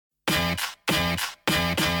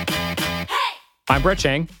I'm Brett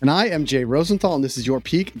Chang. And I am Jay Rosenthal, and this is your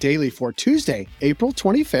Peak Daily for Tuesday, April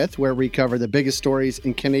 25th, where we cover the biggest stories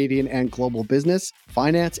in Canadian and global business,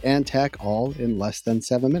 finance, and tech, all in less than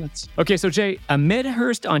 7 minutes. Okay, so Jay, a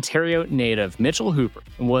Midhurst, Ontario native, Mitchell Hooper,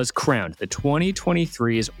 was crowned the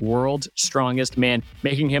 2023's World's Strongest Man,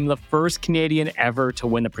 making him the first Canadian ever to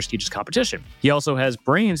win the prestigious competition. He also has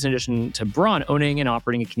brains in addition to brawn, owning and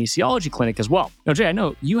operating a kinesiology clinic as well. Now, Jay, I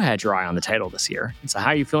know you had your eye on the title this year. So how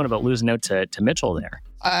are you feeling about losing out to Mitchell there?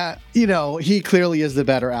 He clearly is the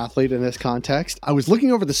better athlete in this context. I was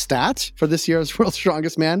looking over the stats for this year's World's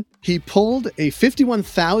Strongest Man. He pulled a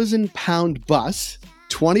 51,000-pound bus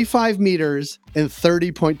 25 meters in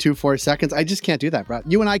 30.24 seconds. I just can't do that, Brett.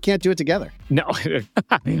 You and I can't do it together. No,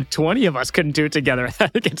 20 of us couldn't do it together. I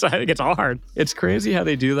think it's hard. It's crazy how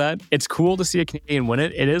they do that. It's cool to see a Canadian win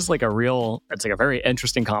it. It is like it's like a very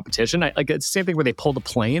interesting competition. It's the same thing where they pulled a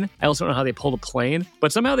plane. I also don't know how they pulled a plane,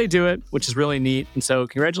 but somehow they do it, which is really neat. And so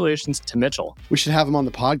congratulations to Mitchell. We should have him on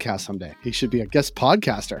the podcast someday. He should be a guest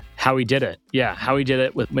podcaster. How he did it. Yeah, how he did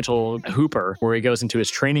it with Mitchell Hooper, where he goes into his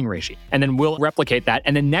training regime. And then we'll replicate that.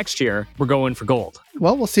 And then next year, we're going for gold.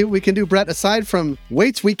 Well, we'll see what we can do, Brett. Aside from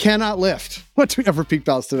weights we cannot lift, what do we have for Peak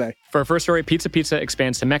Pals today? For our first story, Pizza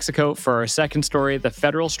expands to Mexico. For our second story, the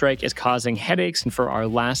federal strike is causing headaches. And for our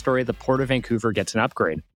last story, the Port of Vancouver gets an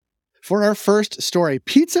upgrade. For our first story,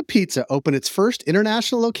 Pizza opened its first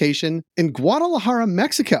international location in Guadalajara,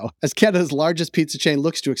 Mexico, as Canada's largest pizza chain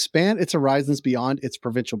looks to expand its horizons beyond its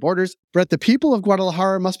provincial borders. Brett, the people of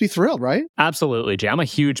Guadalajara must be thrilled, right? Absolutely, Jay. I'm a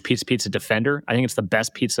huge Pizza defender. I think it's the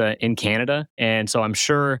best pizza in Canada. And so I'm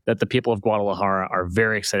sure that the people of Guadalajara are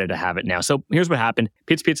very excited to have it now. So here's what happened.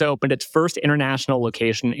 Pizza opened its first international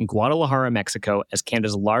location in Guadalajara, Mexico, as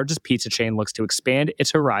Canada's largest pizza chain looks to expand its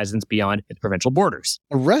horizons beyond its provincial borders.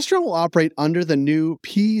 A restaurant will operate under the new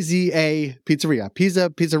Pizza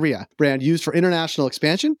Pizzeria brand used for international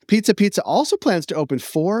expansion. Pizza also plans to open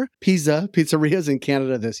 4 pizzerias in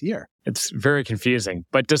Canada this year. It's very confusing.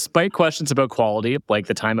 But despite questions about quality, like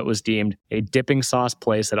the time it was deemed a dipping sauce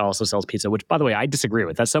place that also sells pizza, which, by the way, I disagree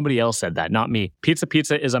with. That somebody else said that, not me. Pizza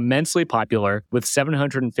is immensely popular with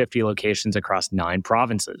 750 locations across 9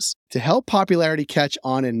 provinces. To help popularity catch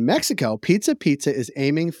on in Mexico, Pizza is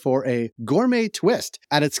aiming for a gourmet twist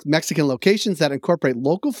at its Mexican locations that incorporate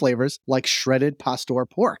local flavors like shredded pastor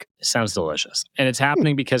pork. It sounds delicious. And it's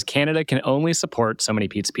happening because Canada can only support so many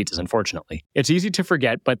pizzas, unfortunately. It's easy to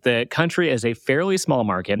forget, but the country is a fairly small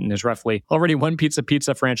market, and there's roughly already one pizza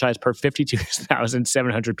franchise per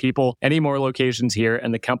 52,700 people. Any more locations here,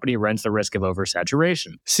 and the company runs the risk of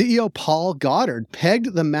oversaturation. CEO Paul Goddard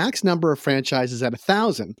pegged the max number of franchises at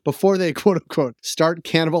 1,000 before they, quote-unquote, start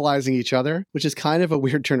cannibalizing each other, which is kind of a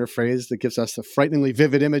weird turn of phrase that gives us the frighteningly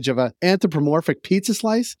vivid image of an anthropomorphic pizza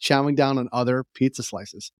slice chowing down on other pizza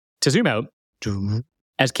slices. To zoom out,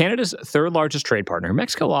 as Canada's third largest trade partner,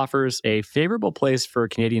 Mexico offers a favorable place for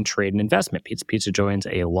Canadian trade and investment. Pizza joins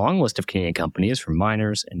a long list of Canadian companies, from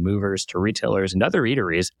miners and movers to retailers and other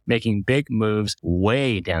eateries, making big moves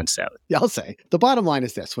way down south. Yeah, I'll say. The bottom line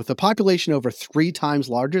is this. With a population over 3 times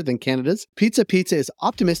larger than Canada's, Pizza is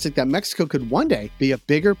optimistic that Mexico could one day be a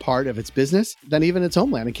bigger part of its business than even its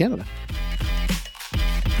homeland in Canada.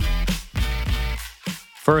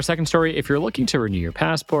 For our second story, if you're looking to renew your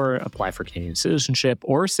passport, apply for Canadian citizenship,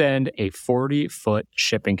 or send a 40-foot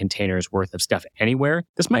shipping container's worth of stuff anywhere,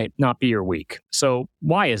 this might not be your week. So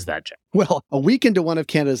why is that, Jack? Well, a week into one of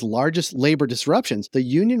Canada's largest labor disruptions, the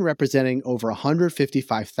union representing over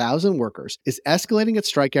 155,000 workers is escalating its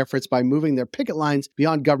strike efforts by moving their picket lines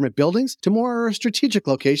beyond government buildings to more strategic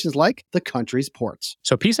locations like the country's ports.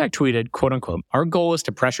 So PSAC tweeted, quote unquote, "Our goal is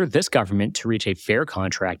to pressure this government to reach a fair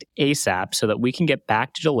contract ASAP so that we can get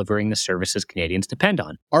back to delivering the services Canadians depend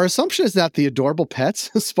on." Our assumption is that the adorable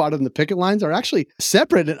pets spotted in the picket lines are actually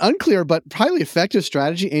separate and unclear but highly effective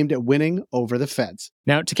strategy aimed at winning over the feds.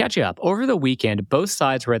 Now, to catch you up, over the weekend, both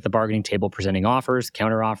sides were at the bargaining table presenting offers,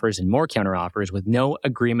 counteroffers, and more counteroffers with no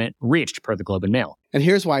agreement reached, per the Globe and Mail. And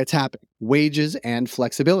here's why it's happening. Wages and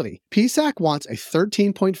flexibility. PSAC wants a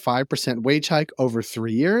 13.5% wage hike over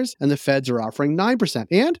 3 years, and the feds are offering 9%.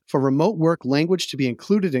 And for remote work language to be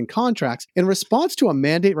included in contracts in response to a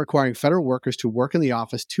mandate requiring federal workers to work in the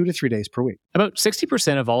office 2 to 3 days per week. About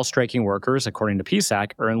 60% of all striking workers, according to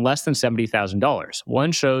PSAC, earn less than $70,000.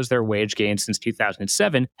 One shows their wage gains since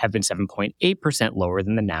 2007 have been 7.8% lower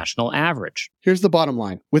than the national average. Here's the bottom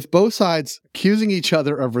line. With both sides accusing each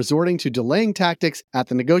other of resorting to delaying tactics at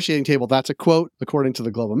the negotiating table, that's a quote, according to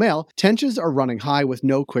the Globe and Mail, tensions are running high with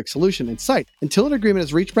no quick solution in sight. Until an agreement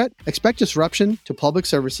is reached, Brett, expect disruption to public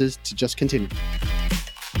services to just continue.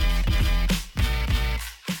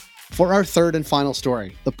 For our third and final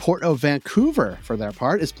story, the Port of Vancouver, for their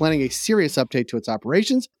part, is planning a serious update to its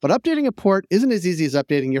operations, but updating a port isn't as easy as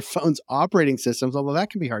updating your phone's operating systems, although that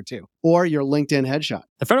can be hard too, or your LinkedIn headshot.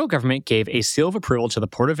 The federal government gave a seal of approval to the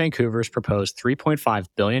Port of Vancouver's proposed $3.5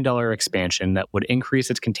 billion expansion that would increase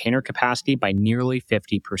its container capacity by nearly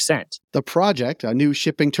 50%. The project, a new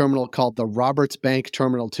shipping terminal called the Roberts Bank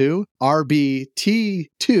Terminal 2,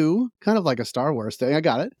 RBT2, kind of like a Star Wars thing, I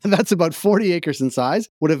got it, and that's about 40 acres in size,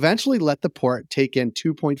 would eventually let the port take in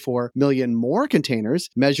 2.4 million more containers,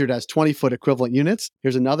 measured as 20-foot equivalent units.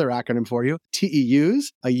 Here's another acronym for you, TEUs,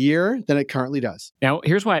 a year than it currently does. Now,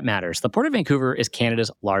 here's why it matters. The Port of Vancouver is Canada's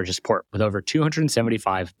largest port, with over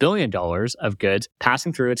 $275 billion of goods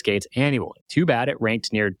passing through its gates annually. Too bad it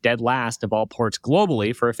ranked near dead last of all ports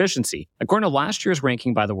globally for efficiency, according to last year's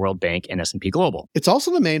ranking by the World Bank and S&P Global. It's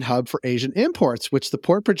also the main hub for Asian imports, which the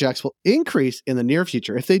port projects will increase in the near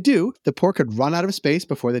future. If they do, the port could run out of space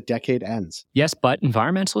before the decade ends. Yes, but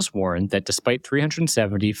environmentalists warn that despite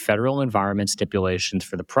 370 federal environment stipulations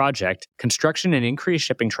for the project, construction and increased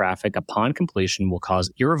shipping traffic upon completion will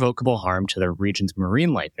cause irrevocable harm to the region's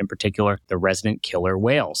marine life, in particular the resident killer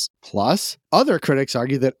whales. Plus, other critics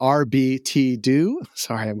argue that RBT2,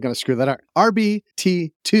 I'm going to screw that up,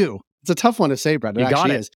 RBT2, it's a tough one to say, Brett. It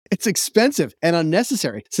actually is. It's expensive and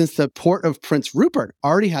unnecessary since the Port of Prince Rupert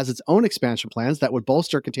already has its own expansion plans that would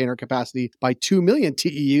bolster container capacity by 2 million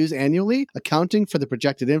TEUs annually, accounting for the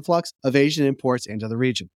projected influx of Asian imports into the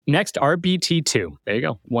region. Next, RBT2. There you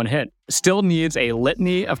go. One hit. Still needs a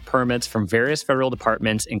litany of permits from various federal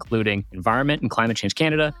departments, including Environment and Climate Change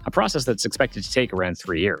Canada, a process that's expected to take around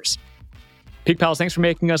 3 years. Peak Pals, thanks for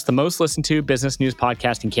making us the most listened to business news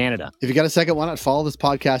podcast in Canada. If you got a second, why not follow this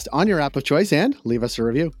podcast on your app of choice and leave us a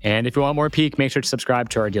review. And if you want more Peak, make sure to subscribe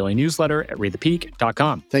to our daily newsletter at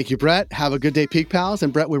readthepeak.com. Thank you, Brett. Have a good day, Peak Pals.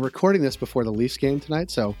 And Brett, we're recording this before the Leafs game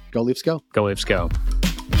tonight, so go Leafs go. Go Leafs go.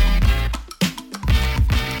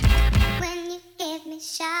 When you give me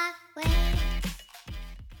shockwave.